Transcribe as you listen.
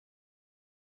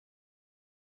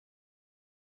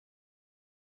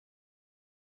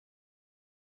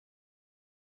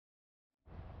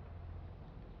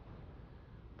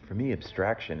For me,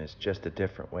 abstraction is just a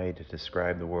different way to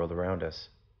describe the world around us.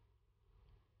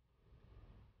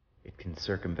 It can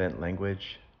circumvent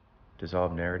language,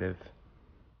 dissolve narrative.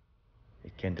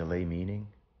 It can delay meaning.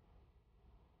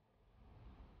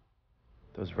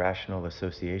 Those rational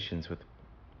associations with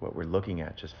what we're looking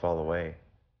at just fall away.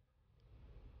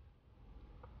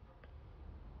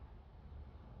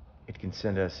 It can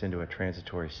send us into a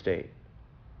transitory state,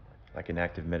 like an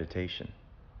active meditation,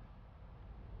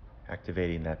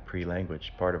 activating that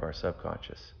pre-language part of our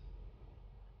subconscious.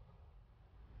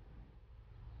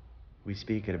 We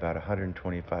speak at about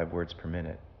 125 words per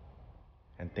minute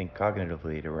and think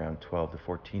cognitively at around 12 to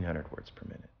 1400 words per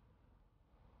minute.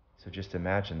 So just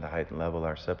imagine the heightened level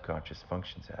our subconscious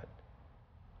functions at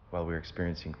while we're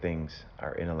experiencing things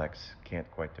our intellects can't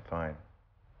quite define.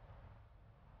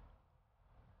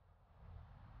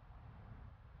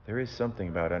 There is something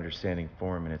about understanding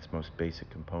form in its most basic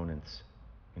components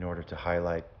in order to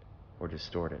highlight or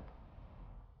distort it.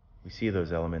 We see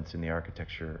those elements in the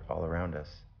architecture all around us,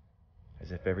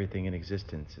 as if everything in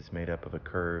existence is made up of a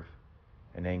curve,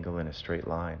 an angle, and a straight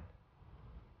line.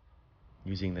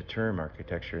 Using the term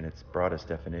architecture in its broadest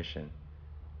definition,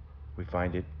 we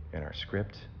find it in our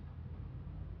script,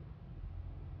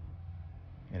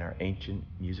 in our ancient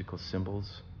musical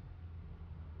symbols,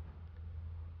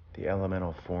 the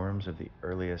elemental forms of the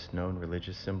earliest known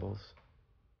religious symbols,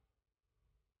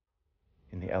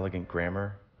 in the elegant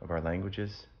grammar of our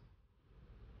languages,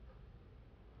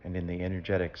 and in the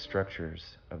energetic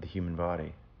structures of the human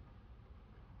body,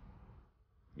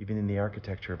 even in the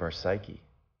architecture of our psyche,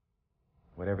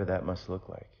 whatever that must look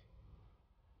like.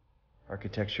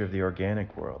 Architecture of the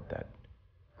organic world, that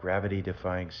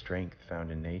gravity-defying strength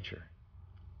found in nature,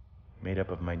 made up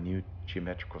of minute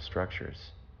geometrical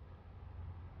structures.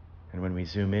 And when we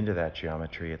zoom into that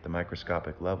geometry at the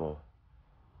microscopic level,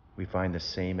 we find the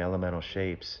same elemental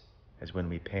shapes as when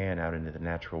we pan out into the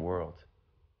natural world.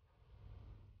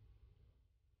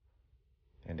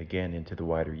 And again into the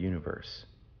wider universe.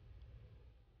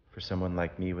 For someone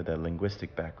like me with a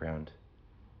linguistic background,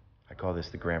 I call this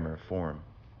the grammar of form.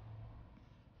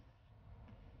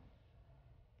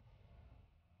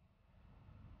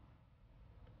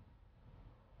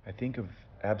 I think of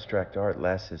abstract art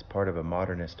less as part of a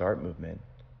modernist art movement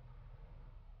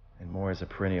and more as a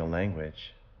perennial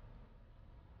language,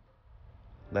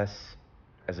 less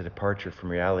as a departure from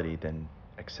reality than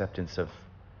acceptance of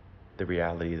the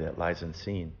reality that lies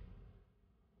unseen.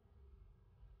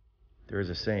 There is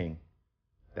a saying,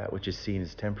 that which is seen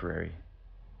is temporary,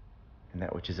 and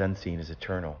that which is unseen is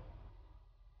eternal.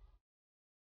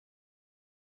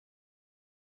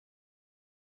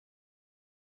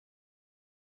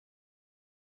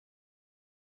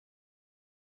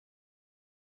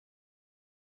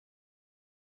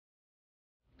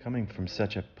 Coming from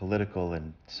such a political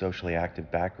and socially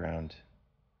active background,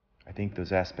 I think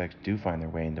those aspects do find their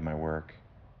way into my work.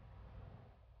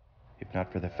 If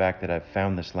not for the fact that I've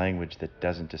found this language that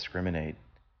doesn't discriminate,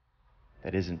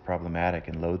 that isn't problematic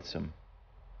and loathsome.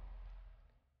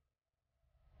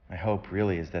 My hope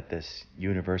really is that this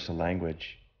universal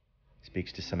language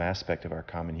speaks to some aspect of our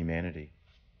common humanity.